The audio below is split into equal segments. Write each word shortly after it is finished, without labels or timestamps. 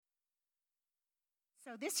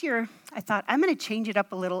So this year, I thought I'm going to change it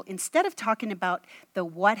up a little. Instead of talking about the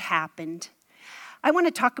what happened, I want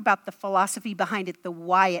to talk about the philosophy behind it, the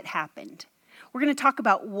why it happened. We're going to talk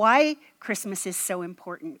about why Christmas is so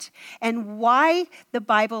important and why the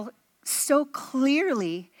Bible so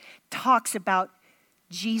clearly talks about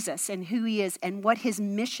Jesus and who he is and what his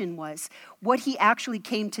mission was, what he actually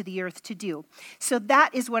came to the earth to do. So that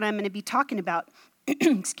is what I'm going to be talking about.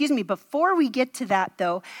 Excuse me. Before we get to that,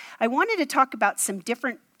 though, I wanted to talk about some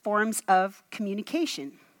different forms of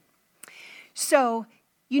communication. So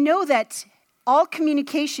you know that all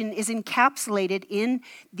communication is encapsulated in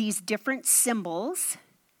these different symbols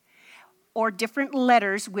or different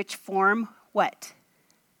letters which form what?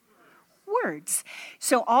 Words.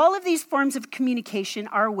 So all of these forms of communication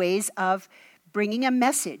are ways of bringing a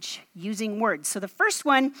message using words. So the first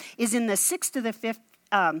one is in the 6th to the 5th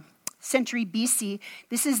century BC.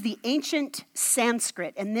 This is the ancient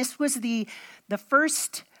Sanskrit, and this was the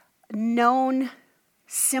first known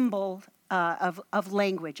symbol of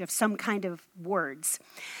language, of some kind of words.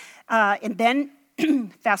 And then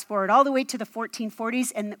fast forward all the way to the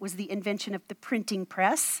 1440s, and it was the invention of the printing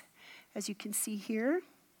press, as you can see here.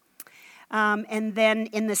 And then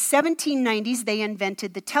in the 1790s, they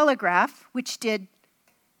invented the telegraph, which did,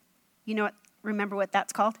 remember what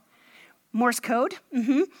that's called? Morse code.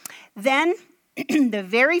 Mm-hmm. Then the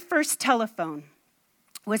very first telephone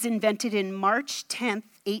was invented in March 10th,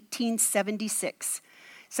 1876.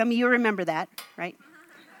 Some of you remember that, right?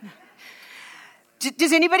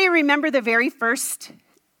 Does anybody remember the very first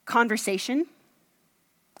conversation?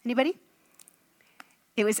 Anybody?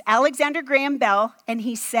 It was Alexander Graham Bell, and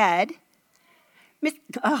he said,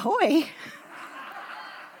 ahoy.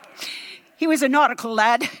 He was a nautical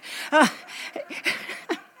lad.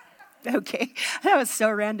 Okay, that was so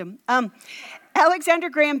random. Alexander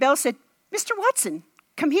Graham Bell said, Mr. Watson,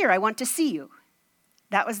 come here, I want to see you.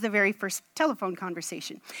 That was the very first telephone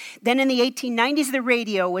conversation. Then in the 1890s, the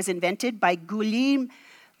radio was invented by Guglielmo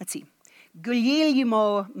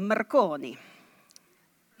Marconi.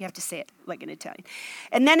 You have to say it like an Italian.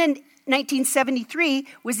 And then in 1973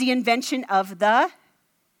 was the invention of the,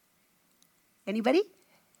 anybody?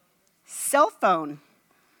 Cell phone.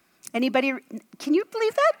 Anybody, can you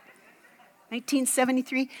believe that?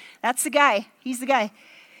 1973, that's the guy. He's the guy.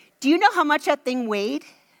 Do you know how much that thing weighed?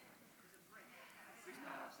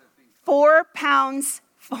 4 pounds,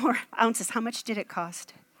 4 ounces. How much did it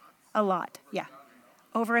cost? A lot, yeah.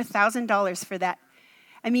 Over $1,000 for that.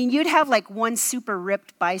 I mean, you'd have like one super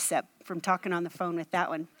ripped bicep from talking on the phone with that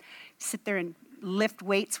one. Sit there and lift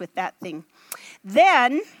weights with that thing.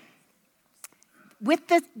 Then, with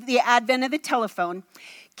the advent of the telephone,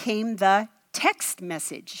 came the text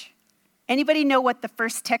message. Anybody know what the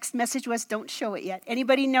first text message was? Don't show it yet.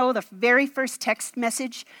 Anybody know the very first text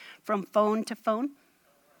message from phone to phone?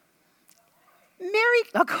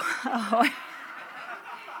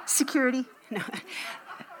 Security. No.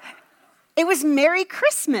 It was Merry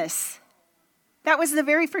Christmas. That was the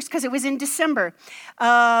very first, because it was in December.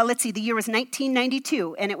 Let's see, the year was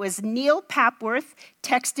 1992, and it was Neil Papworth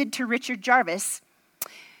texted to Richard Jarvis,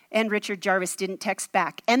 and Richard Jarvis didn't text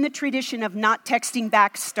back. And the tradition of not texting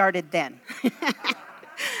back started then.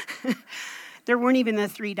 There weren't even the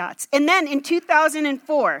 3 dots. And then in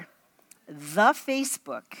 2004, the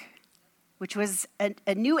Facebook, which was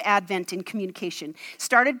a new advent in communication,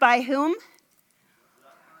 started by whom?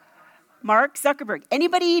 Mark Zuckerberg.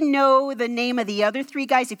 Anybody know the name of the other 3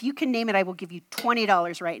 guys? If you can name it, I will give you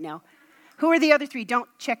 $20 right now. Who are the other 3? Don't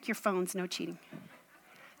check your phones, no cheating.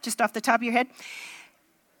 Just off the top of your head.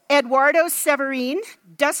 Eduardo Severin,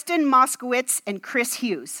 Dustin Moskowitz, and Chris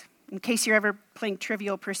Hughes, in case you're ever playing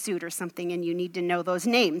Trivial Pursuit or something and you need to know those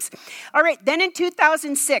names. All right, then in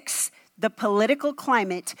 2006, the political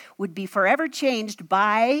climate would be forever changed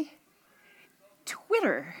by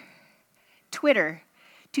Twitter.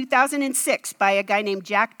 2006, by a guy named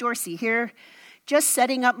Jack Dorsey. Here, just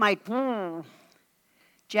setting up my...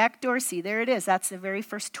 Jack Dorsey, there it is. That's the very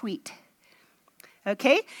first tweet.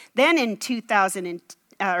 Okay, then in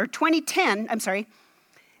 2010,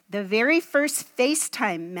 the very first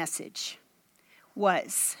FaceTime message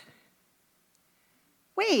was,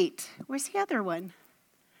 wait, where's the other one?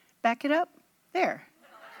 Back it up. There.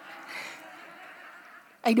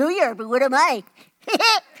 I know you are, but what am I?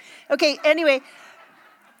 Okay, anyway,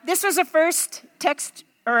 this was the first text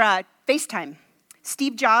or FaceTime.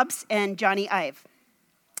 Steve Jobs and Johnny Ive.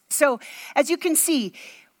 So, as you can see,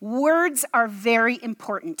 words are very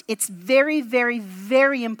important. It's very, very,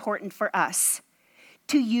 very important for us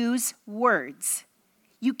to use words.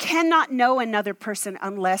 You cannot know another person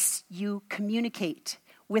unless you communicate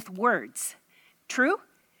with words. True?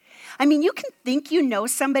 I mean, you can think you know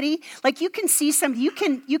somebody, like you can see somebody,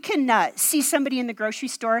 you can see somebody in the grocery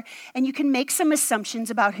store, and you can make some assumptions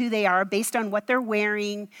about who they are based on what they're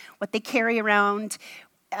wearing, what they carry around,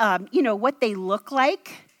 what they look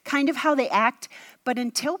like, kind of how they act. But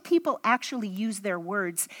until people actually use their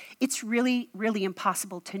words, it's really, really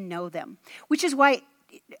impossible to know them, which is why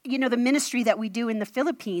the ministry that we do in the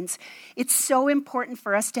Philippines, it's so important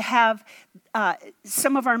for us to have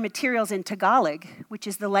some of our materials in Tagalog, which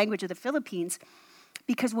is the language of the Philippines,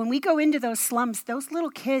 because when we go into those slums, those little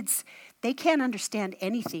kids, they can't understand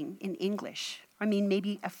anything in English. I mean,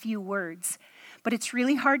 maybe a few words, but it's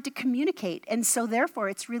really hard to communicate. And so therefore,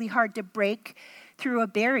 it's really hard to break through a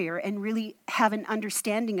barrier and really have an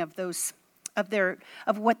understanding of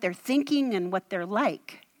of what they're thinking and what they're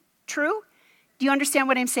like. True? Do you understand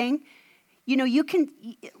what I'm saying? You can,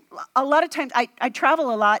 a lot of times, I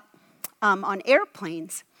travel a lot on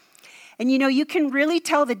airplanes, and you can really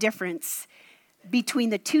tell the difference between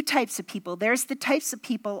the two types of people. There's the types of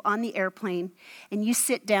people on the airplane, and you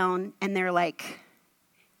sit down, and they're like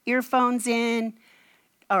earphones in,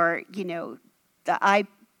 or, the eye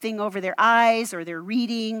thing over their eyes, or they're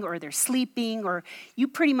reading, or they're sleeping, or you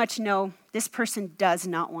pretty much know this person does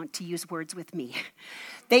not want to use words with me.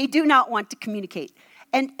 They do not want to communicate.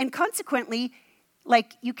 And consequently,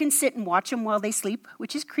 like, you can sit and watch them while they sleep,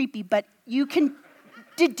 which is creepy, but you can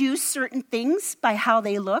deduce certain things by how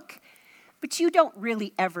they look, but you don't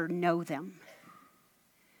really ever know them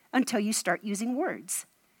until you start using words.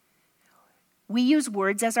 We use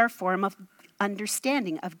words as our form of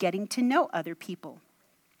understanding, of getting to know other people.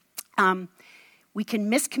 We can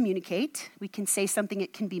miscommunicate. We can say something,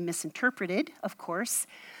 it can be misinterpreted, of course.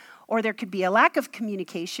 Or there could be a lack of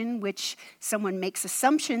communication, which someone makes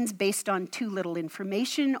assumptions based on too little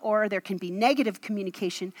information, or there can be negative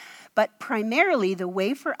communication. But primarily, the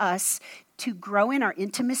way for us to grow in our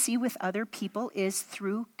intimacy with other people is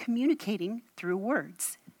through communicating through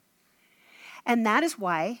words. And that is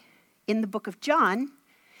why in the book of John,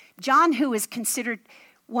 who is considered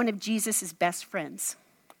one of Jesus' best friends,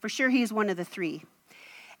 for sure he is one of the three,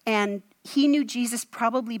 and he knew Jesus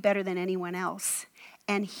probably better than anyone else.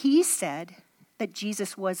 And he said that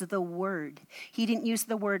Jesus was the Word. He didn't use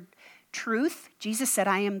the word truth. Jesus said,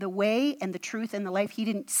 I am the way and the truth and the life. He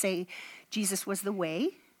didn't say Jesus was the way.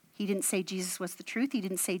 He didn't say Jesus was the truth. He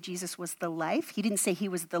didn't say Jesus was the life. He didn't say he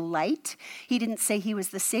was the light. He didn't say he was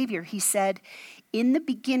the Savior. He said, in the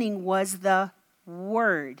beginning was the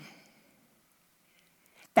Word.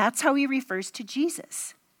 That's how he refers to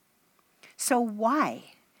Jesus. So why?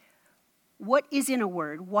 What is in a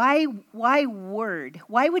word? Why word?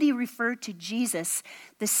 Why would he refer to Jesus,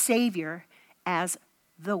 the Savior, as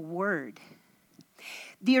the Word?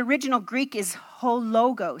 The original Greek is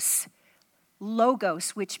hologos,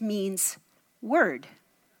 which means word.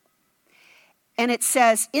 And it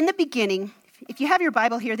says, in the beginning, if you have your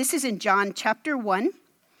Bible here, this is in John chapter 1,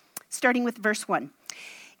 starting with verse 1.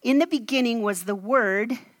 In the beginning was the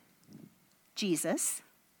Word, Jesus,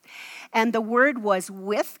 and the Word was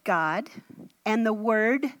with God, and the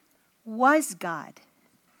Word was God.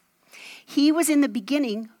 He was in the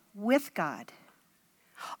beginning with God.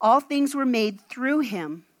 All things were made through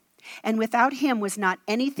him, and without him was not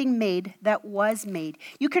anything made that was made.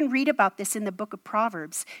 You can read about this in the book of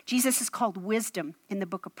Proverbs. Jesus is called wisdom in the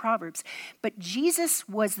book of Proverbs. But Jesus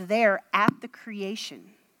was there at the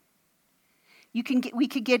creation. We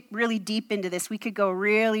could get really deep into this. We could go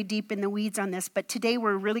really deep in the weeds on this. But today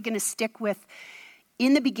we're really going to stick with,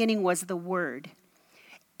 in the beginning was the Word.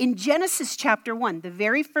 In Genesis chapter 1, the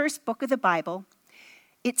very first book of the Bible,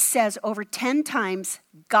 it says over 10 times,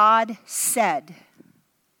 God said,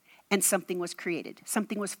 and something was created.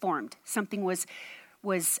 Something was formed. Something was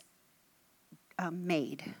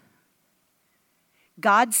made.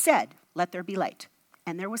 God said, let there be light.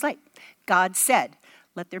 And there was light. God said,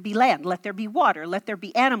 let there be land, let there be water, let there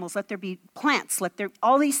be animals, let there be plants, let there,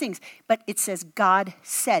 all these things. But it says God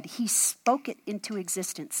said, he spoke it into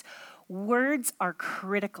existence. Words are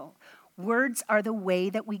critical. Words are the way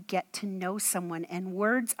that we get to know someone, and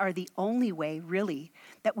words are the only way, really,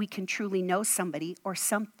 that we can truly know somebody or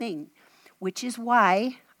something, which is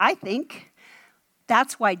why, I think,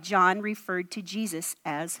 that's why John referred to Jesus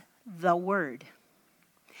as the Word.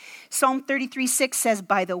 Psalm 33:6 says,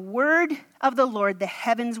 by the word of the Lord the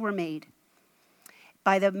heavens were made,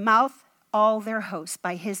 by the mouth all their hosts,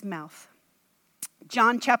 by his mouth.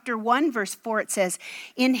 John chapter 1, verse 4, it says,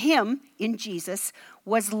 in him, in Jesus,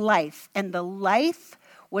 was life, and the life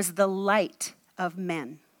was the light of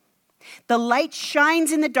men. The light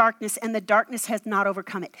shines in the darkness, and the darkness has not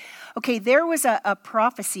overcome it. Okay, there was a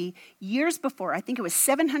prophecy years before, I think it was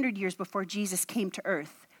 700 years before Jesus came to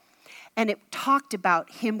earth, And it talked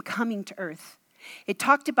about him coming to earth. It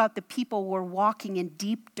talked about the people were walking in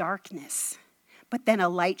deep darkness, but then a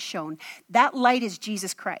light shone. That light is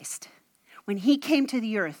Jesus Christ. When he came to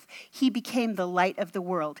the earth, he became the light of the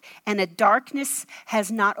world, and a darkness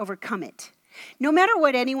has not overcome it. No matter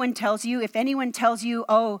what anyone tells you, if anyone tells you,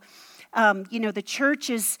 the church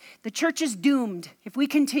is doomed. If we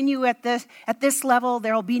continue at this level,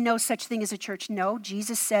 there will be no such thing as a church. No,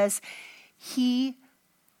 Jesus says he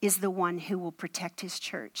is the one who will protect his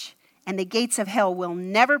church. And the gates of hell will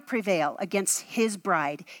never prevail against his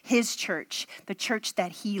bride, his church, the church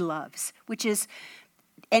that he loves, which is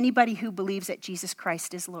anybody who believes that Jesus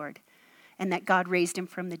Christ is Lord and that God raised him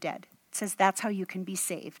from the dead. It says that's how you can be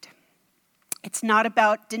saved. It's not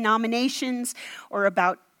about denominations or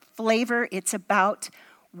about flavor. It's about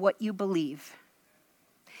what you believe.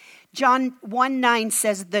 John 1:9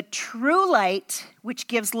 says, the true light, which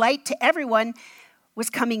gives light to everyone, was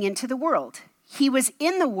coming into the world. He was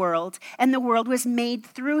in the world, and the world was made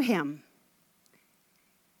through him.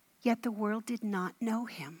 Yet the world did not know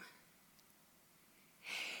him.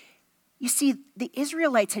 You see, the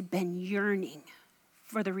Israelites had been yearning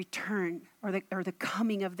for the return or the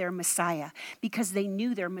coming of their Messiah because they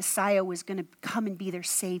knew their Messiah was going to come and be their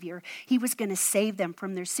Savior. He was going to save them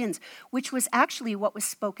from their sins, which was actually what was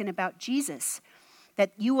spoken about Jesus,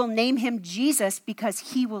 that you will name him Jesus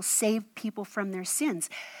because he will save people from their sins.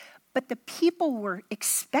 But the people were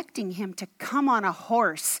expecting him to come on a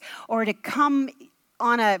horse or to come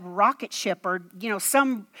on a rocket ship or,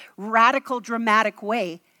 some radical, dramatic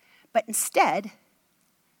way. But instead,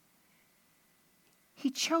 he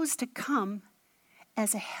chose to come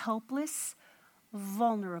as a helpless,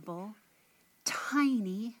 vulnerable,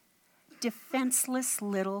 tiny, defenseless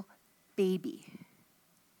little baby.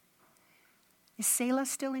 Is Selah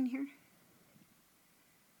still in here?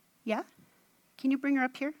 Yeah? Can you bring her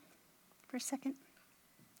up here for a second?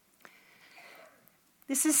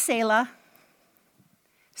 This is Selah.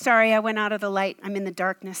 Sorry, I went out of the light. I'm in the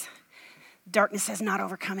darkness. Darkness has not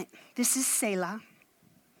overcome it. This is Selah.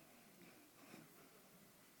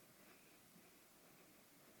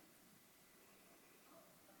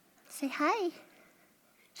 Say hi.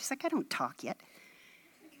 She's like, I don't talk yet.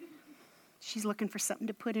 She's looking for something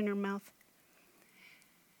to put in her mouth.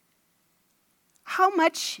 How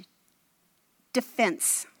much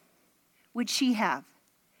defense would she have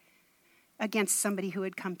against somebody who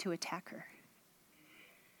had come to attack her?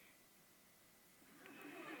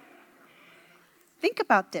 Think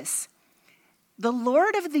about this. The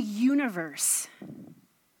Lord of the universe,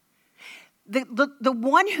 the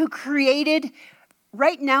one who created,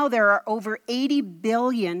 right now there are over 80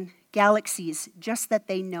 billion galaxies just that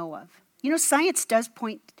they know of. Science does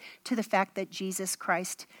point to the fact that Jesus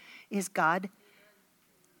Christ is God.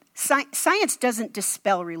 Science doesn't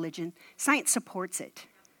dispel religion. Science supports it.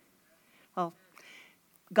 Well,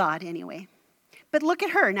 God anyway. But look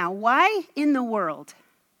at her now. Why in the world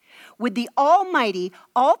would the almighty,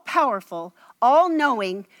 all-powerful,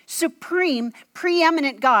 all-knowing, supreme,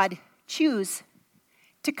 preeminent God choose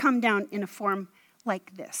to come down in a form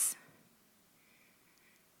like this?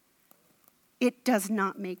 It does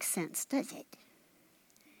not make sense, does it?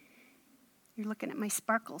 You're looking at my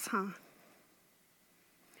sparkles, huh?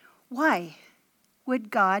 Why would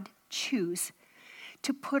God choose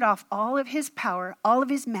to put off all of his power, all of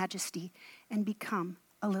his majesty, and become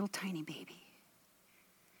a little tiny baby?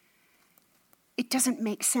 It doesn't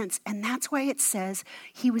make sense. And that's why it says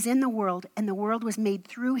he was in the world and the world was made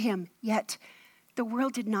through him, yet the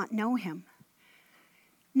world did not know him.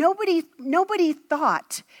 Nobody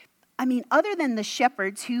thought, other than the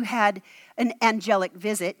shepherds who had an angelic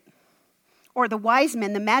visit, or the wise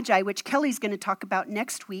men, the magi, which Kelly's going to talk about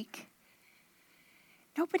next week,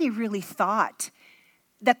 nobody really thought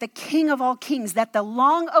that the King of all kings, that the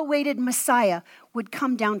long-awaited Messiah would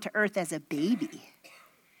come down to earth as a baby.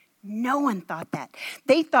 No one thought that.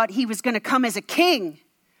 They thought he was going to come as a king.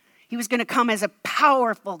 He was going to come as a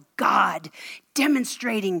powerful God,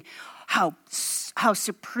 demonstrating how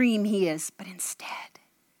supreme he is. But instead,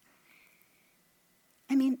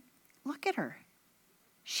 look at her.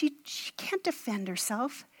 She can't defend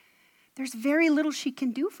herself. There's very little she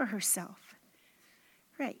can do for herself.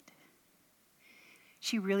 Right.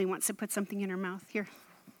 She really wants to put something in her mouth. Here.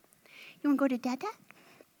 You want to go to Dada?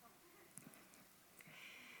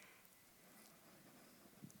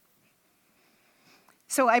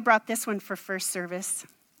 So I brought this one for first service.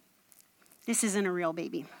 This isn't a real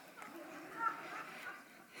baby.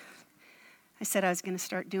 I said I was going to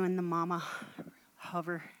start doing the mama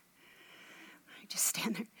hover. I just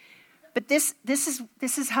stand there. But this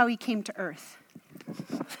is how he came to earth.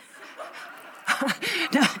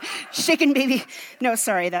 shaken baby. No,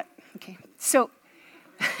 sorry, okay. So,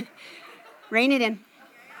 rein it in.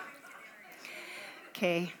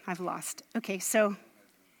 Okay, I've lost. Okay, so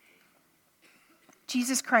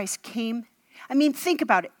Jesus Christ came. I mean, think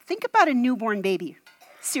about it. Think about a newborn baby.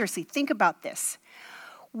 Seriously, think about this.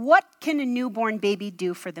 What can a newborn baby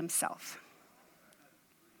do for themselves?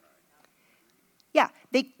 Yeah,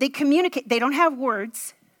 they communicate. They don't have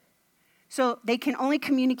words, so they can only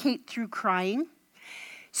communicate through crying.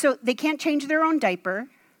 So they can't change their own diaper.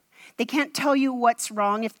 They can't tell you what's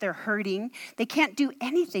wrong if they're hurting. They can't do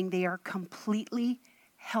anything. They are completely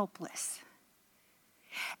helpless.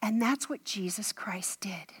 And that's what Jesus Christ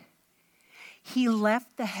did. He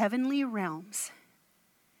left the heavenly realms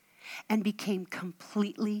and became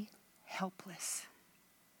completely helpless,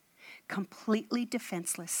 completely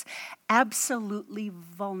defenseless, absolutely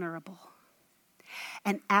vulnerable.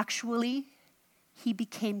 And actually, he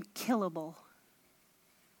became killable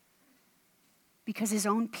because his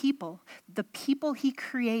own people, the people he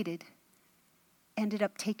created, ended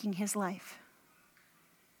up taking his life.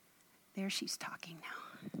 There she's talking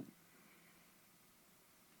now.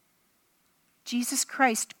 Jesus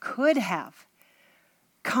Christ could have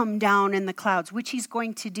come down in the clouds, which he's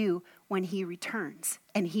going to do when he returns.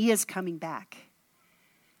 And he is coming back.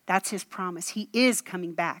 That's his promise. He is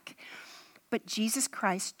coming back. But Jesus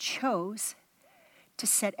Christ chose to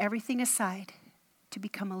set everything aside to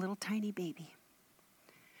become a little tiny baby.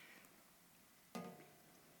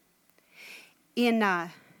 In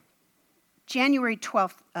January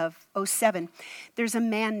 12th of 2007, there's a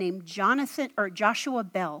man named Joshua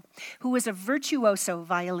Bell, who was a virtuoso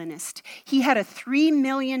violinist. He had a $3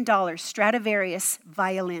 million Stradivarius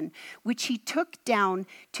violin, which he took down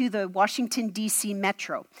to the Washington, D.C.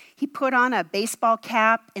 Metro. He put on a baseball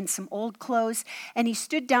cap and some old clothes, and he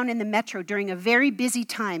stood down in the Metro during a very busy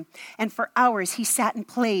time. And for hours, he sat and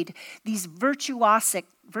played these what's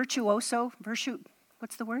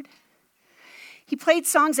the word? He played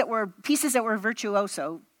pieces that were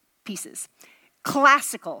virtuoso pieces.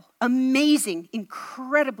 Classical, amazing,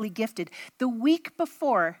 incredibly gifted. The week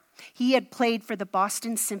before, he had played for the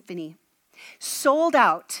Boston Symphony. Sold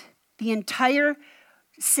out the entire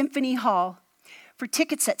symphony hall for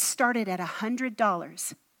tickets that started at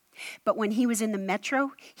 $100. But when he was in the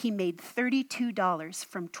Metro, he made $32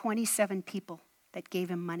 from 27 people that gave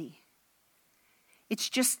him money.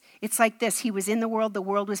 It's like this. He was in the world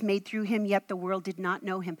was made through him, yet the world did not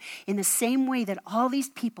know him. In the same way that all these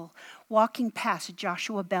people walking past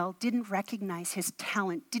Joshua Bell didn't recognize his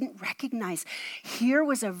talent, didn't recognize here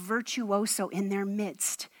was a virtuoso in their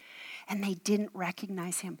midst, and they didn't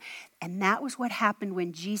recognize him. And that was what happened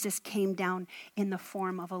when Jesus came down in the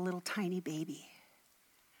form of a little tiny baby.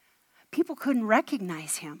 People couldn't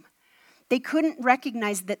recognize him. They couldn't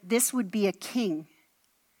recognize that this would be a king.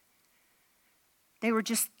 It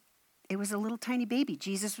was a little tiny baby.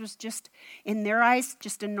 Jesus was just, in their eyes,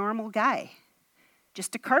 just a normal guy,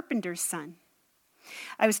 just a carpenter's son.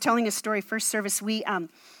 I was telling a story, first service, this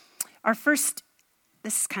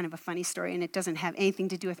is kind of a funny story, and it doesn't have anything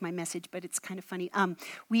to do with my message, but it's kind of funny.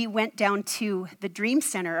 We went down to the Dream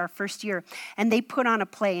Center our first year, and they put on a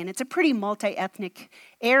play, and it's a pretty multi-ethnic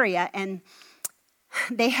area, and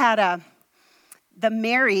they had the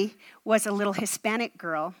Mary was a little Hispanic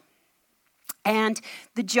girl, and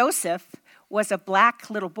the Joseph was a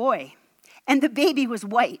black little boy, and the baby was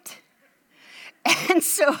white. And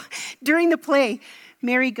so during the play,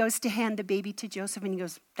 Mary goes to hand the baby to Joseph, and he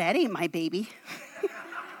goes, "That ain't my baby."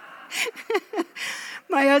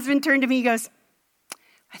 My husband turned to me, he goes,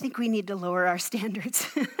 "I think we need to lower our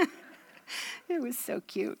standards." It was so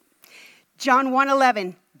cute. John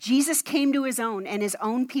 1:11, Jesus came to his own, and his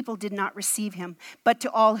own people did not receive him. But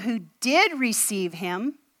to all who did receive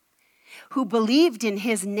him, who believed in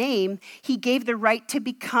his name, he gave the right to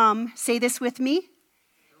become, say this with me,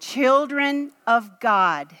 children of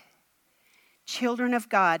God. Children of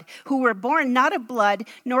God, who were born not of blood,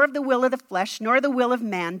 nor of the will of the flesh, nor the will of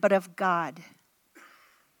man, but of God.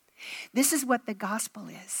 This is what the gospel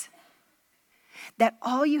is. That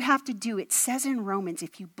all you have to do, it says in Romans,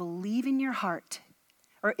 if you believe in your heart,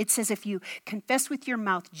 or it says if you confess with your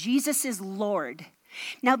mouth, Jesus is Lord.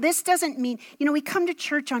 Now, this doesn't mean, we come to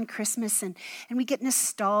church on Christmas and we get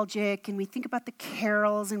nostalgic and we think about the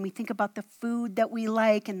carols and we think about the food that we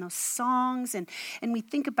like and those songs and we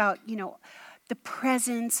think about, the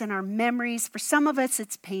presents and our memories. For some of us,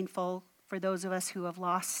 it's painful. For those of us who have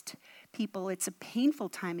lost people, it's a painful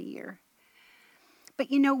time of year. But,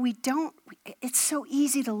 it's so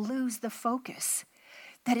easy to lose the focus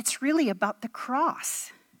that it's really about the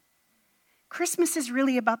cross. Christmas is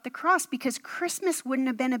really about the cross because Christmas wouldn't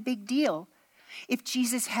have been a big deal if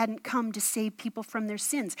Jesus hadn't come to save people from their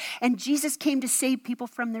sins. And Jesus came to save people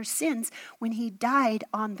from their sins when he died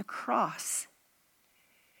on the cross.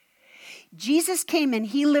 Jesus came and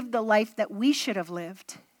he lived the life that we should have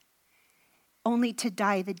lived, only to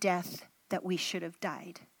die the death that we should have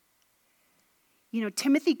died. You know,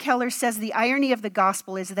 Timothy Keller says the irony of the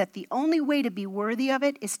gospel is that the only way to be worthy of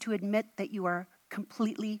it is to admit that you are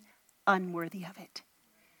completely unworthy of it.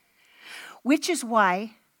 Which is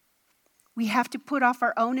why we have to put off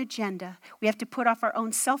our own agenda. We have to put off our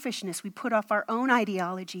own selfishness. We put off our own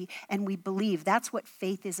ideology and we believe. That's what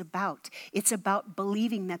faith is about. It's about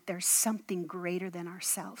believing that there's something greater than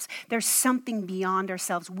ourselves. There's something beyond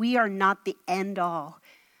ourselves. We are not the end all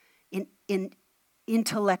in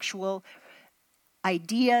intellectual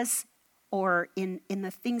ideas or in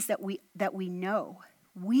the things that we know.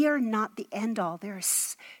 We are not the end all. There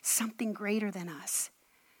is something greater than us.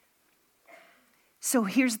 So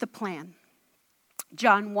here's the plan.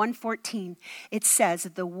 John 1:14, it says,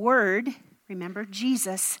 the Word, remember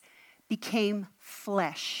Jesus, became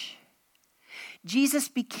flesh. Jesus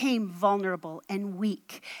became vulnerable and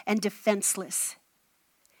weak and defenseless,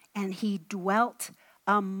 and he dwelt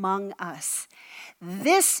among us.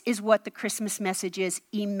 This is what the Christmas message is,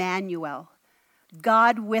 Emmanuel,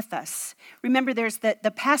 God with us. Remember, there's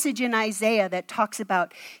the passage in Isaiah that talks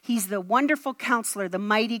about he's the wonderful counselor, the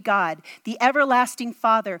mighty God, the everlasting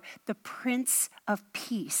Father, the Prince of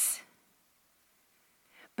Peace.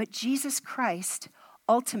 But Jesus Christ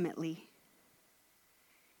ultimately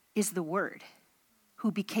is the Word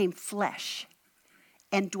who became flesh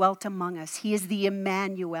and dwelt among us. He is the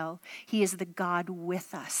Emmanuel. He is the God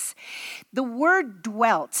with us. The word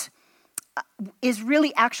dwelt is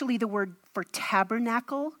really actually the word for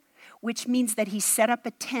tabernacle, which means that he set up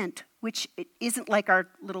a tent, which it isn't like our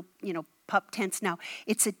little, pup tents now.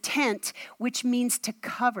 It's a tent, which means to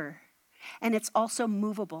cover, and it's also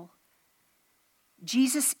movable.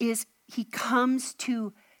 Jesus he comes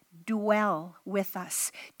to dwell with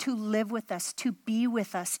us, to live with us, to be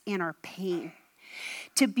with us in our pain,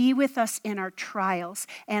 to be with us in our trials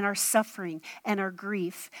and our suffering and our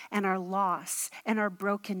grief and our loss and our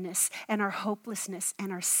brokenness and our hopelessness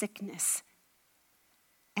and our sickness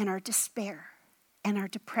and our despair and our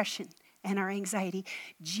depression and our anxiety.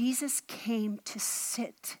 Jesus came to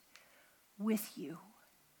sit with you,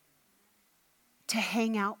 to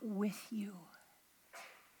hang out with you,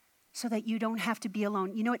 so that you don't have to be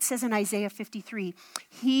alone. You know, it says in Isaiah 53,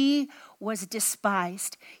 he was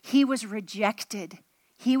despised. He was rejected.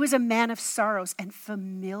 He was a man of sorrows and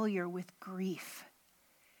familiar with grief.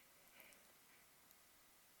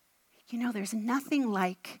 You know, there's nothing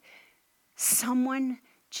like someone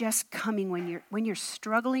just coming when you're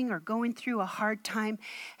struggling or going through a hard time,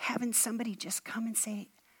 having somebody just come and say,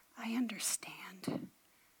 I understand,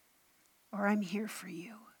 or I'm here for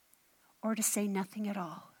you, or to say nothing at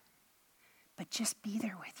all. But just be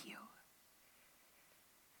there with you.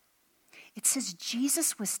 It says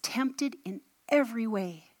Jesus was tempted in every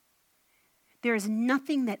way. There is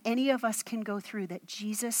nothing that any of us can go through that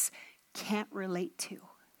Jesus can't relate to.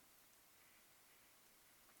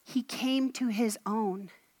 He came to his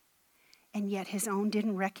own, and yet his own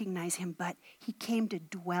didn't recognize him, but he came to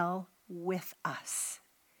dwell with us.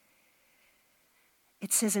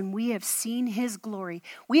 It says, and we have seen his glory.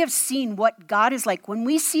 We have seen what God is like. When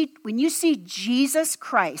you see Jesus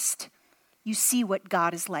Christ, you see what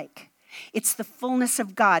God is like. It's the fullness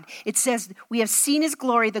of God. It says, we have seen his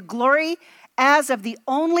glory, the glory as of the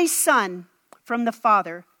only Son from the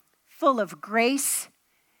Father, full of grace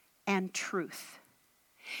and truth.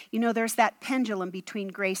 You know, there's that pendulum between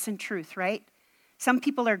grace and truth, right? Some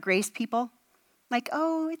people are grace people. Like,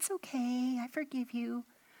 oh, it's okay, I forgive you.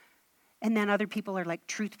 And then other people are like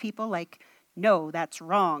truth people, like, no, that's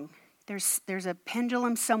wrong. There's a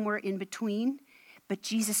pendulum somewhere in between, but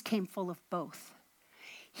Jesus came full of both.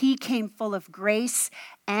 He came full of grace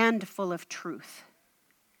and full of truth.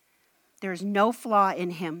 There's no flaw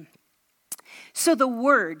in him. So the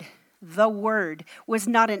Word was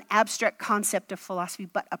not an abstract concept of philosophy,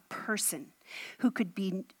 but a person who could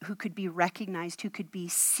be recognized, who could be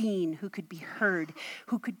seen, who could be heard,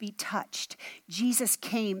 who could be touched. Jesus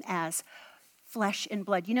came as flesh and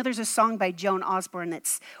blood. You know, there's a song by Joan Osborne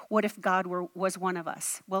that's, what if God was one of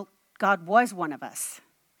us? Well, God was one of us,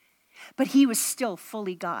 but he was still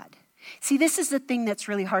fully God. See, this is the thing that's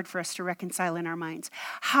really hard for us to reconcile in our minds.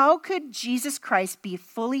 How could Jesus Christ be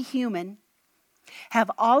fully human,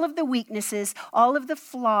 have all of the weaknesses, all of the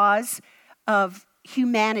flaws of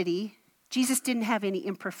humanity? Jesus didn't have any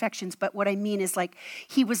imperfections, but what I mean is like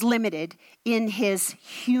he was limited in his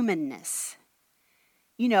humanness.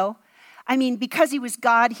 You know, I mean, because he was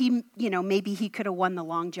God, maybe he could have won the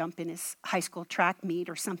long jump in his high school track meet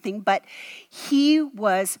or something, but he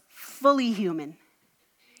was fully human.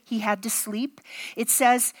 He had to sleep. It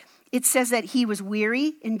says that he was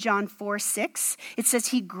weary in John 4:6. It says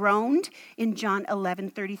he groaned in John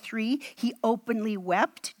 11:33. He openly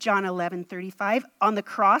wept, John 11:35. On the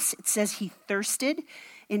cross, it says he thirsted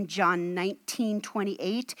in John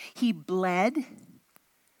 19:28. He bled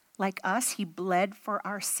like us. He bled for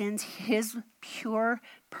our sins. His pure,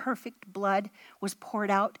 perfect blood was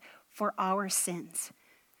poured out for our sins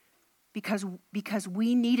because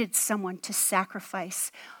we needed someone to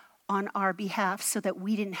sacrifice on our behalf so that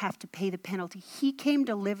we didn't have to pay the penalty. He came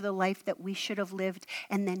to live the life that we should have lived,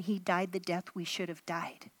 and then he died the death we should have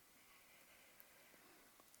died.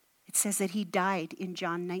 It says that he died in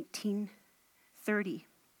John 19:30.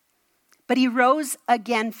 But he rose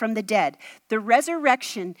again from the dead. The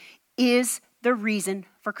resurrection is the reason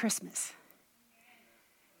for Christmas.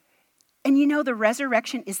 And you know, the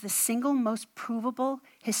resurrection is the single most provable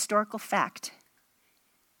historical fact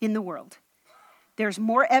in the world. There's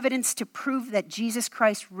more evidence to prove that Jesus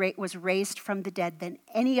Christ was raised from the dead than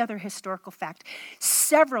any other historical fact.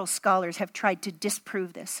 Several scholars have tried to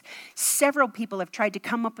disprove this. Several people have tried to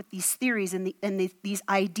come up with these theories and these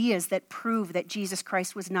ideas that prove that Jesus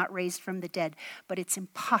Christ was not raised from the dead. But it's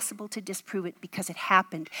impossible to disprove it because it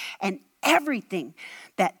happened. And everything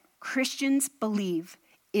that Christians believe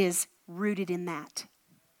is rooted in that.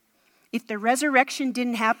 If the resurrection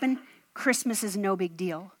didn't happen, Christmas is no big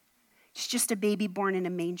deal. It's just a baby born in a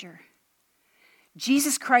manger.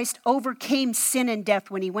 Jesus Christ overcame sin and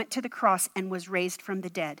death when he went to the cross and was raised from the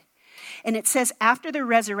dead. And it says after the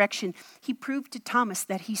resurrection, he proved to Thomas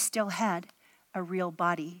that he still had a real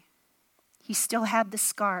body. He still had the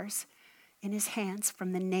scars in his hands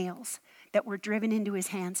from the nails that were driven into his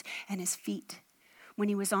hands and his feet when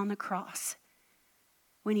he was on the cross,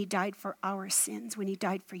 when he died for our sins, when he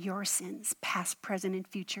died for your sins, past, present, and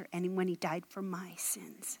future, and when he died for my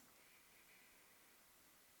sins.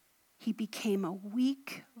 He became a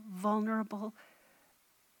weak, vulnerable,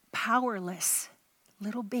 powerless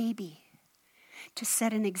little baby to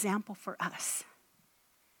set an example for us.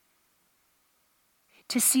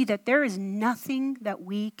 To see that there is nothing that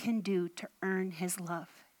we can do to earn his love.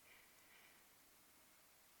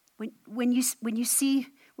 When you see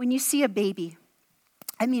a baby,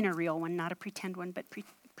 I mean a real one, not a pretend one, but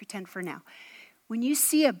pretend for now. When you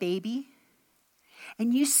see a baby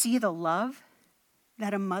and you see the love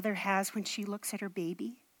that a mother has when she looks at her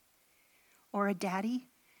baby, or a daddy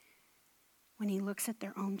when he looks at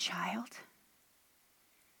their own child,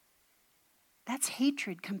 that's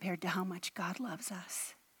hatred compared to how much God loves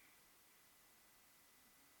us.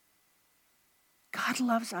 God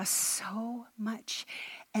loves us so much.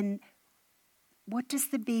 And what does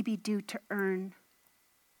the baby do to earn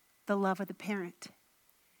the love of the parent?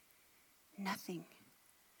 Nothing.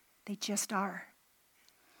 They just are.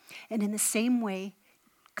 And in the same way,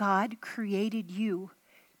 God created you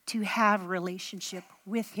to have a relationship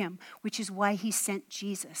with him, which is why he sent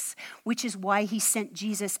Jesus, which is why he sent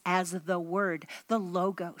Jesus as the Word, the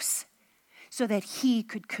Logos, so that he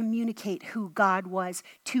could communicate who God was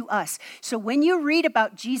to us. So when you read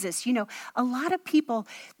about Jesus, a lot of people,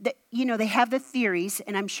 that they have the theories,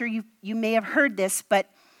 and I'm sure you may have heard this, but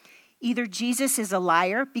either Jesus is a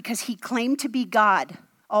liar because he claimed to be God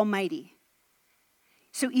Almighty.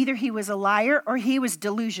 So either he was a liar or he was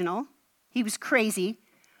delusional. He was crazy.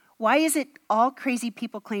 Why is it all crazy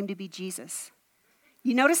people claim to be Jesus?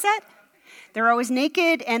 You notice that? They're always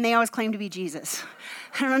naked and they always claim to be Jesus.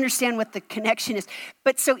 I don't understand what the connection is.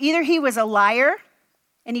 But so either he was a liar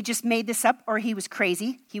and he just made this up, or he was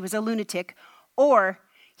crazy, he was a lunatic, or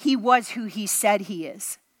he was who he said he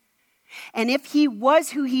is. And if he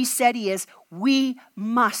was who he said he is, we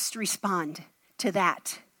must respond to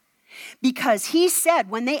that. Because he said,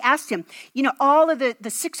 when they asked him, all of the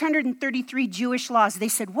 633 Jewish laws, they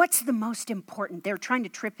said, what's the most important? They were trying to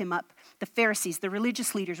trip him up. The Pharisees, the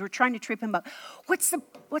religious leaders were trying to trip him up. What's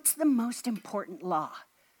the most important law?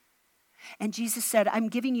 And Jesus said, I'm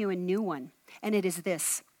giving you a new one, and it is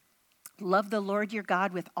this. Love the Lord your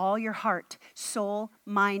God with all your heart, soul,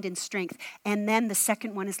 mind, and strength. And then the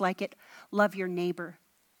second one is like it. Love your neighbor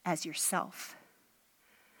as yourself.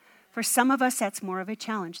 For some of us, that's more of a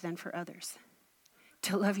challenge than for others.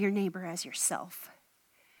 To love your neighbor as yourself.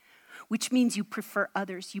 Which means you prefer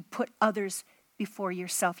others. You put others before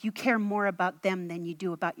yourself. You care more about them than you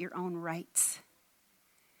do about your own rights.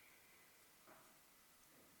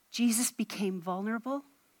 Jesus became vulnerable.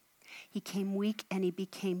 He became weak, and he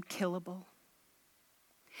became killable.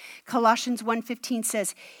 Colossians 1:15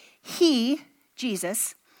 says, he,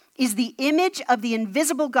 Jesus, is the image of the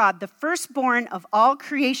invisible God, the firstborn of all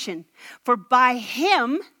creation. For by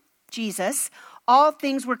him, Jesus, all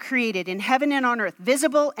things were created in heaven and on earth,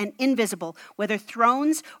 visible and invisible, whether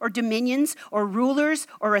thrones or dominions or rulers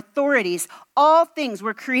or authorities. All things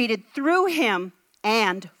were created through him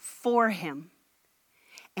and for him.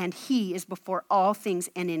 And he is before all things,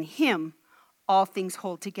 and in him all things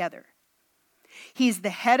hold together. He is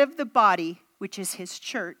the head of the body, which is his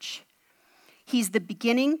church. He's the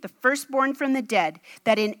beginning, the firstborn from the dead,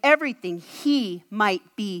 that in everything he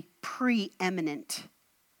might be preeminent.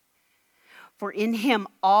 For in him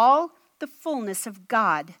all the fullness of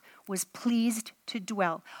God was pleased to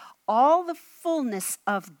dwell. All the fullness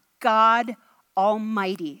of God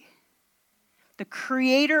Almighty, the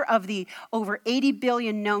creator of the over 80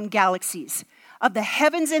 billion known galaxies, of the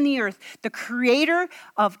heavens and the earth, the creator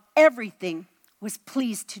of everything, was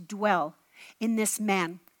pleased to dwell in this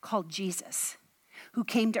man called Jesus, who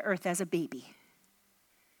came to earth as a baby.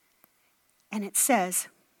 And it says,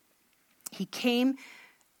 he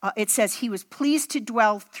was pleased to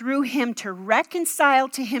dwell through him to reconcile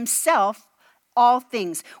to himself all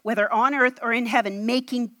things, whether on earth or in heaven,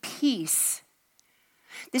 making peace.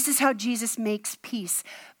 This is how Jesus makes peace,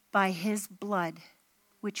 by his blood,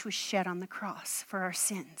 which was shed on the cross for our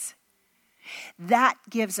sins. That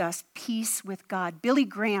gives us peace with God. Billy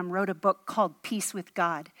Graham wrote a book called Peace with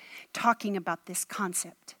God, talking about this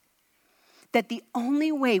concept. That the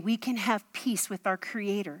only way we can have peace with our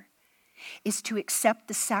Creator is to accept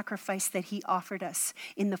the sacrifice that he offered us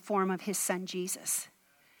in the form of his son, Jesus.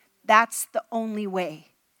 That's the only way.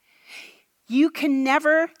 I can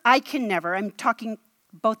never, I'm talking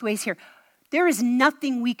both ways here. There is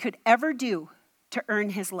nothing we could ever do to earn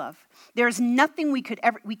his love. There is nothing we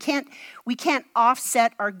can't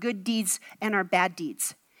offset our good deeds and our bad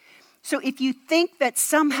deeds. So if you think that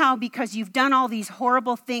somehow because you've done all these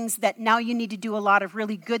horrible things that now you need to do a lot of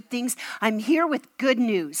really good things, I'm here with good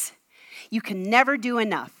news. You can never do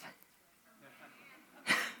enough.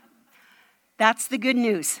 That's the good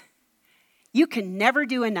news. You can never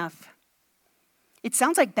do enough. It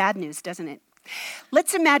sounds like bad news, doesn't it?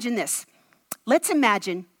 Let's imagine this. Let's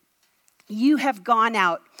imagine you have gone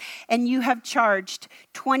out and you have charged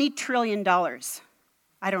 $20 trillion.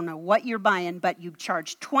 I don't know what you're buying, but you've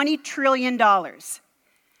charged $20 trillion.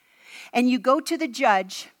 And you go to the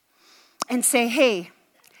judge and say, hey,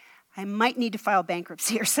 I might need to file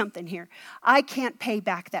bankruptcy or something here. I can't pay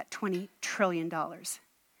back that $20 trillion.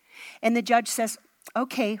 And the judge says,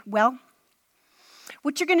 okay, well,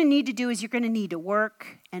 what you're going to need to do is you're going to need to work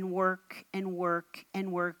and work and work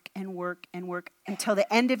and work and work and work until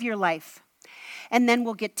the end of your life. And then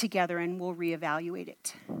we'll get together and we'll reevaluate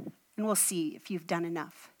it. And we'll see if you've done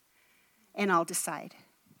enough. And I'll decide.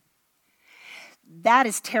 That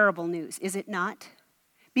is terrible news, is it not?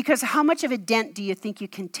 Because how much of a dent do you think you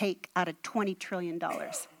can take out of $20 trillion?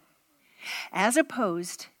 As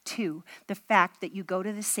opposed to the fact that you go to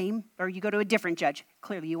you go to a different judge.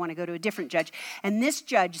 Clearly you want to go to a different judge. And this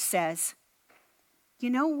judge says, you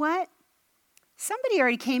know what? Somebody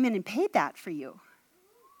already came in and paid that for you.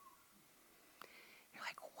 You're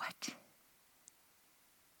like, what?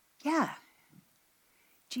 Yeah.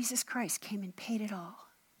 Jesus Christ came and paid it all.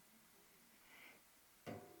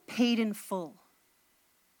 Paid in full.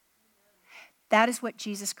 That is what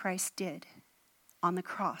Jesus Christ did on the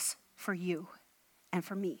cross for you and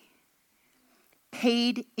for me.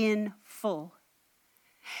 Paid in full.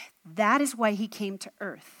 That is why he came to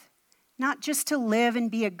earth. Not just to live and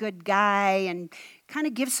be a good guy and kind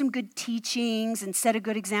of give some good teachings and set a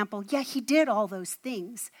good example. Yeah, he did all those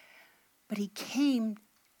things. But he came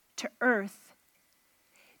to earth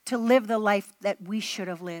to live the life that we should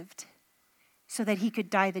have lived so that he could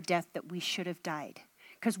die the death that we should have died.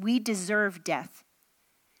 Because we deserve death.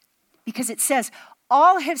 Because it says,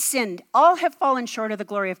 all have sinned, all have fallen short of the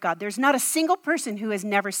glory of God. There's not a single person who has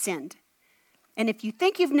never sinned. And if you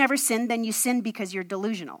think you've never sinned, then you sinned because you're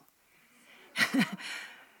delusional.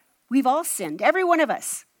 We've all sinned, every one of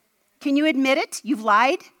us. Can you admit it? You've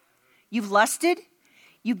lied, you've lusted,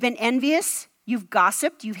 you've been envious, you've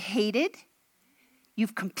gossiped, you've hated,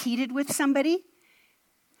 you've competed with somebody.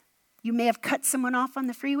 You may have cut someone off on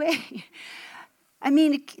the freeway. I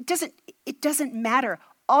mean, it doesn't matter.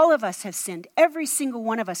 All of us have sinned. Every single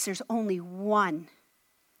one of us, there's only one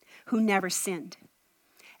who never sinned.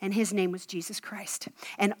 And his name was Jesus Christ.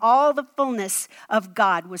 And all the fullness of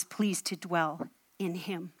God was pleased to dwell in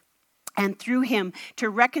him. And through him to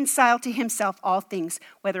reconcile to himself all things,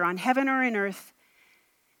 whether on heaven or in earth,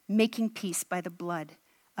 making peace by the blood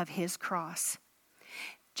of his cross.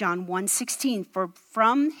 John 1:16, for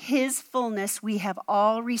from his fullness we have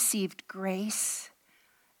all received grace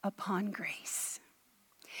upon grace.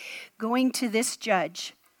 Going to this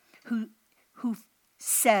judge who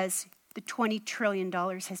says the $20 trillion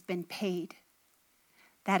has been paid.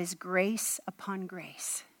 That is grace upon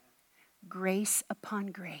grace. Grace upon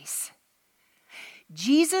grace.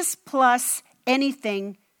 Jesus plus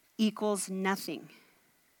anything equals nothing.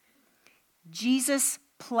 Jesus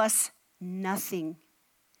plus nothing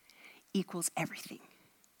equals everything.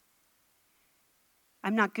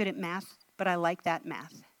 I'm not good at math, but I like that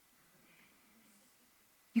math.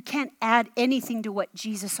 You can't add anything to what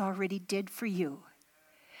Jesus already did for you.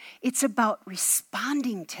 It's about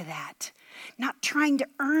responding to that, not trying to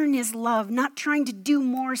earn his love, not trying to do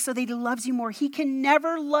more so that he loves you more. He can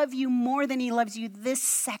never love you more than he loves you this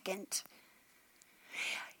second.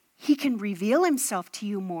 He can reveal himself to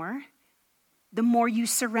you more. The more you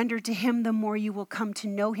surrender to him, the more you will come to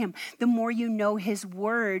know him. The more you know his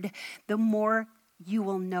word, the more you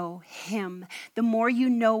will know him. The more you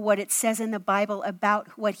know what it says in the Bible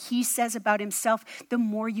about what he says about himself, the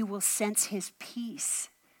more you will sense his peace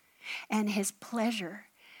and his pleasure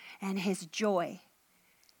and his joy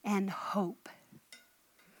and hope.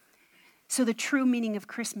 So the true meaning of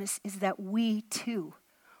Christmas is that we too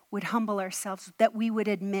would humble ourselves, that we would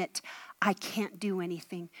admit, I can't do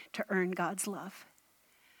anything to earn God's love.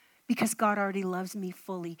 Because God already loves me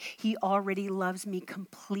fully. He already loves me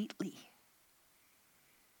completely.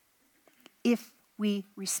 If we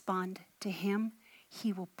respond to him,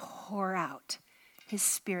 he will pour out his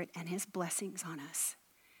spirit and his blessings on us.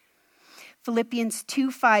 Philippians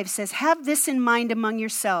 2:5 says, have this in mind among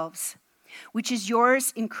yourselves, which is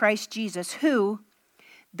yours in Christ Jesus, who,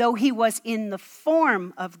 though he was in the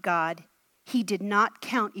form of God, he did not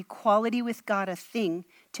count equality with God a thing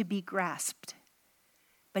to be grasped,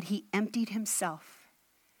 but he emptied himself,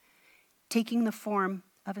 taking the form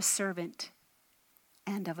of a servant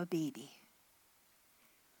and of a baby.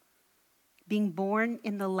 Being born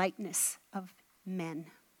in the likeness of men.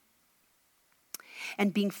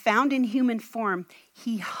 And being found in human form,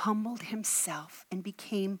 he humbled himself and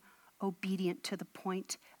became obedient to the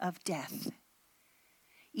point of death,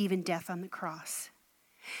 even death on the cross.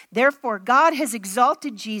 Therefore, God has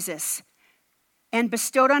exalted Jesus and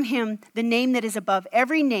bestowed on him the name that is above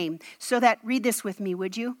every name, so that, read this with me,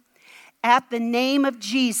 would you? At the name of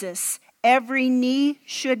Jesus, every knee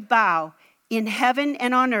should bow in heaven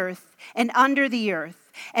and on earth and under the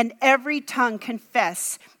earth, and every tongue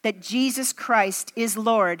confess that Jesus Christ is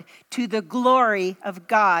Lord, to the glory of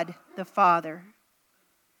God the Father.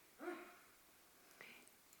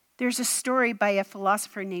 There's a story by a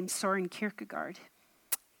philosopher named Soren Kierkegaard.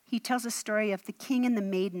 He tells a story of the king and the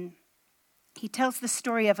maiden. He tells the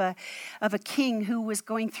story of a king who was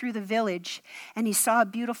going through the village, and he saw a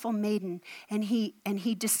beautiful maiden, and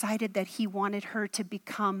he decided that he wanted her to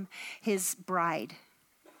become his bride.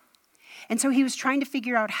 And so he was trying to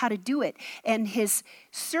figure out how to do it. And his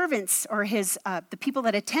servants, or the people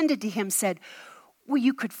that attended to him, said, well,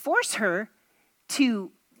 you could force her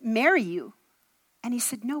to marry you. And he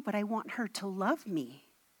said, no, but I want her to love me.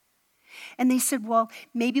 And they said, well,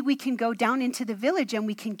 maybe we can go down into the village and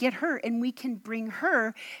we can get her and we can bring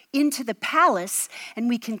her into the palace and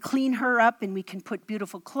we can clean her up and we can put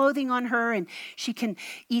beautiful clothing on her and she can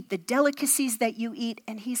eat the delicacies that you eat.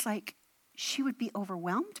 And he's like, she would be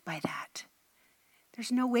overwhelmed by that.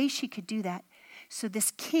 There's no way she could do that. So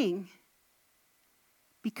this king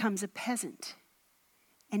becomes a peasant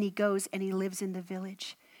and he goes and he lives in the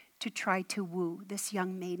village to try to woo this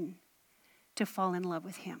young maiden to fall in love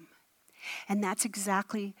with him. And that's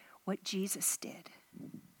exactly what Jesus did.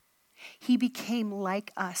 He became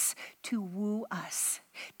like us to woo us,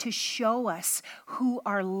 to show us who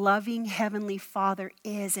our loving Heavenly Father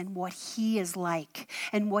is and what He is like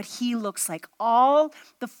and what He looks like. All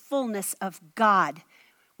the fullness of God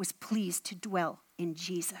was pleased to dwell in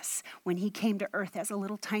Jesus when He came to earth as a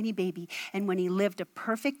little tiny baby and when He lived a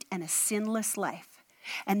perfect and a sinless life.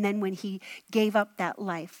 And then when He gave up that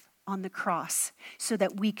life on the cross so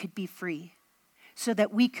that we could be free, so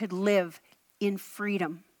that we could live in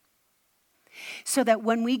freedom. So that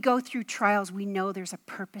when we go through trials, we know there's a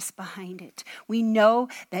purpose behind it. We know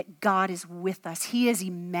that God is with us. He is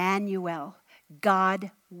Emmanuel,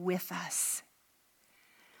 God with us.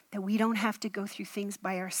 That we don't have to go through things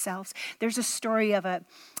by ourselves. There's a story of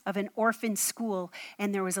an orphan school,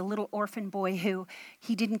 and there was a little orphan boy who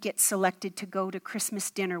he didn't get selected to go to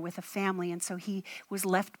Christmas dinner with a family, and so he was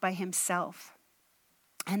left by himself.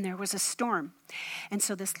 And there was a storm, and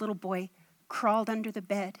so this little boy crawled under the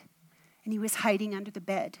bed. And he was hiding under the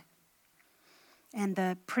bed. And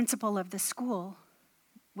the principal of the school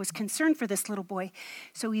was concerned for this little boy.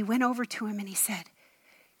 So he went over to him and he said,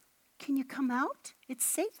 can you come out? It's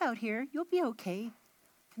safe out here. You'll be okay.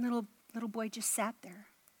 And the little boy just sat there.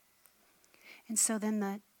 And so then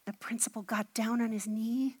the principal got down on his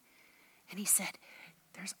knee and he said,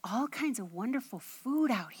 there's all kinds of wonderful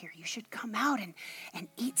food out here. You should come out and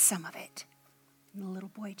eat some of it. And the little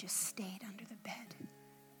boy just stayed under the bed,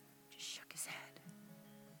 just shook his head.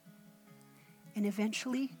 And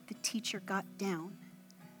eventually the teacher got down,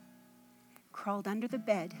 crawled under the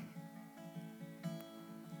bed,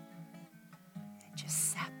 and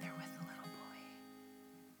just sat there with the little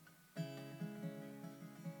boy.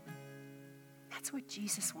 That's what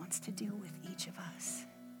Jesus wants to do with each of us.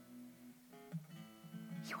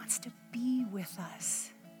 He wants to be with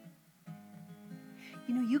us.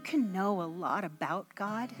 You know, you can know a lot about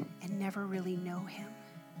God and never really know him.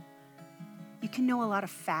 You can know a lot of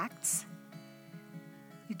facts.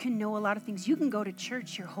 You can know a lot of things. You can go to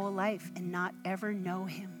church your whole life and not ever know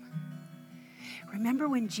him. Remember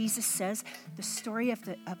when Jesus says the story of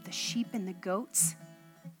the sheep and the goats?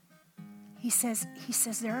 He says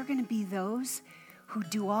there are going to be those who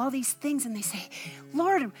do all these things and they say,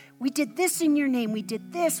 Lord, we did this in your name. We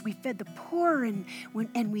did this. We fed the poor and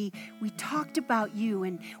we talked about you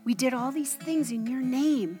and we did all these things in your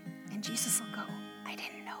name. And Jesus will go, I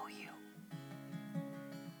didn't know you.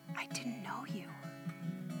 I didn't know you.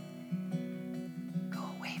 Go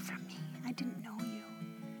away from me. I didn't know you.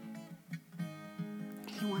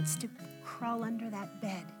 He wants to crawl under that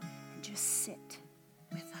bed and just sit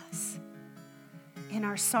with us. In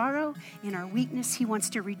our sorrow, in our weakness, he wants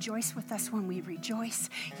to rejoice with us when we rejoice.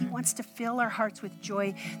 He wants to fill our hearts with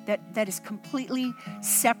joy that is completely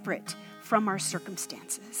separate from our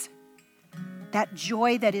circumstances. That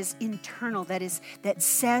joy that is internal, that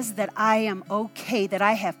says that I am okay, that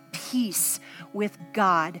I have peace with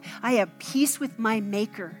God. I have peace with my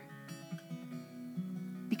Maker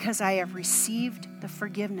because I have received the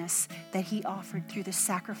forgiveness that he offered through the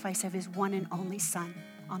sacrifice of his one and only Son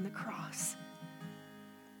on the cross.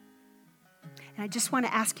 And I just want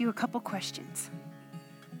to ask you a couple questions.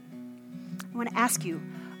 I want to ask you,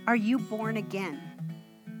 are you born again?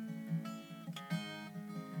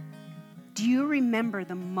 Do you remember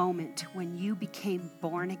the moment when you became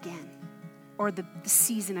born again? Or the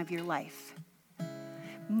season of your life?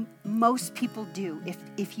 Most people do.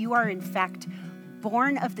 If you are in fact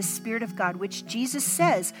born of the Spirit of God, which Jesus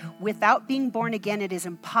says, without being born again, it is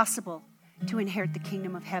impossible to inherit the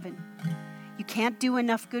kingdom of heaven. You can't do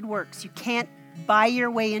enough good works. You can't buy your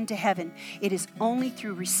way into heaven. It is only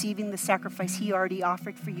through receiving the sacrifice he already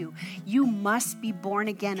offered for you. You must be born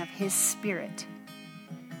again of his Spirit.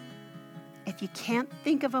 If you can't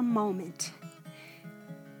think of a moment,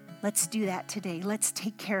 let's do that today. Let's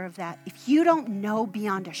take care of that. If you don't know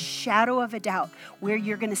beyond a shadow of a doubt where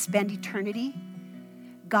you're going to spend eternity,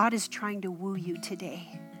 God is trying to woo you today.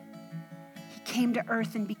 He came to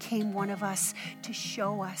earth and became one of us to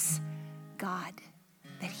show us God,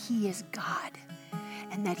 that he is God,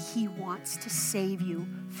 and that he wants to save you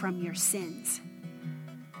from your sins,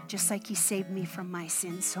 just like he saved me from my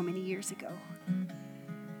sins so many years ago.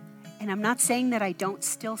 And I'm not saying that I don't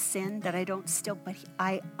still sin, but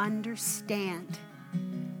I understand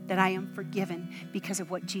that I am forgiven because of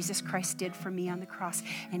what Jesus Christ did for me on the cross,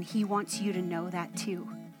 and he wants you to know that too.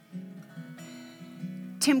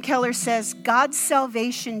 Tim Keller says, God's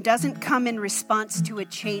salvation doesn't come in response to a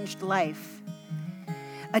changed life.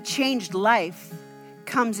 A changed life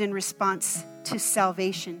comes in response to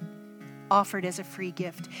salvation offered as a free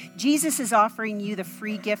gift. Jesus is offering you the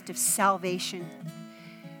free gift of salvation,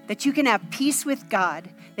 that you can have peace with God,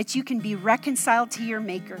 that you can be reconciled to your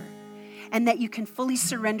Maker, and that you can fully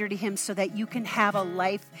surrender to him so that you can have a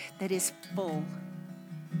life that is full,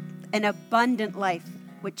 an abundant life,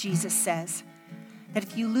 what Jesus says. That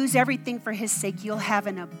if you lose everything for his sake, you'll have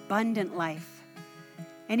an abundant life.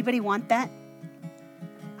 Anybody want that?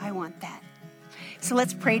 I want that. So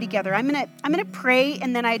let's pray together. I'm gonna pray,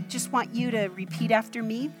 and then I just want you to repeat after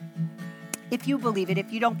me. If you believe it.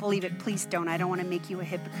 If you don't believe it, please don't. I don't want to make you a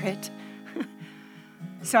hypocrite.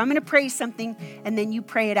 So I'm gonna pray something, and then you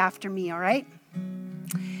pray it after me, all right?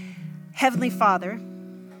 Heavenly Father,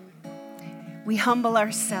 we humble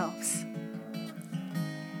ourselves.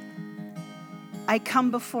 I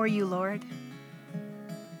come before you, Lord,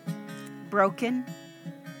 broken,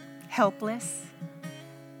 helpless,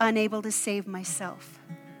 unable to save myself.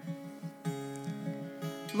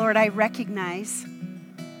 Lord, I recognize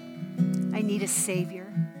I need a Savior.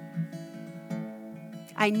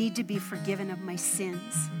 I need to be forgiven of my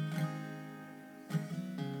sins.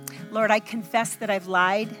 Lord, I confess that I've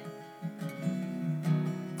lied,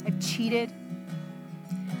 I've cheated,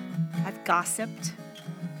 I've gossiped,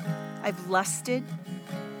 I've lusted,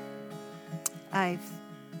 I've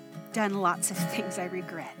done lots of things I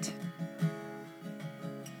regret.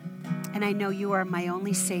 And I know you are my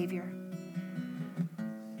only Savior.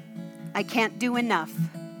 I can't do enough.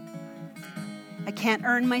 I can't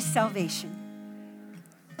earn my salvation.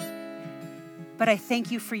 But I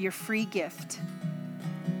thank you for your free gift.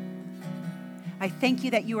 I thank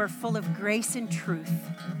you that you are full of grace and truth.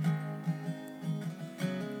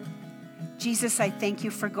 Jesus, I thank you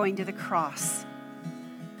for going to the cross.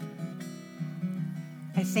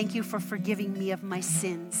 I thank you for forgiving me of my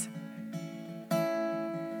sins.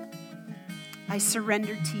 I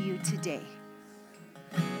surrender to you today.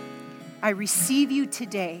 I receive you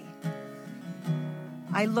today.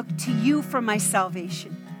 I look to you for my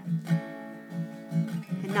salvation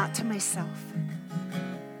and not to myself.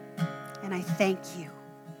 And I thank you.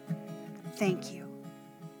 Thank you.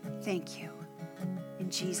 Thank you. In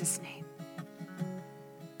Jesus' name.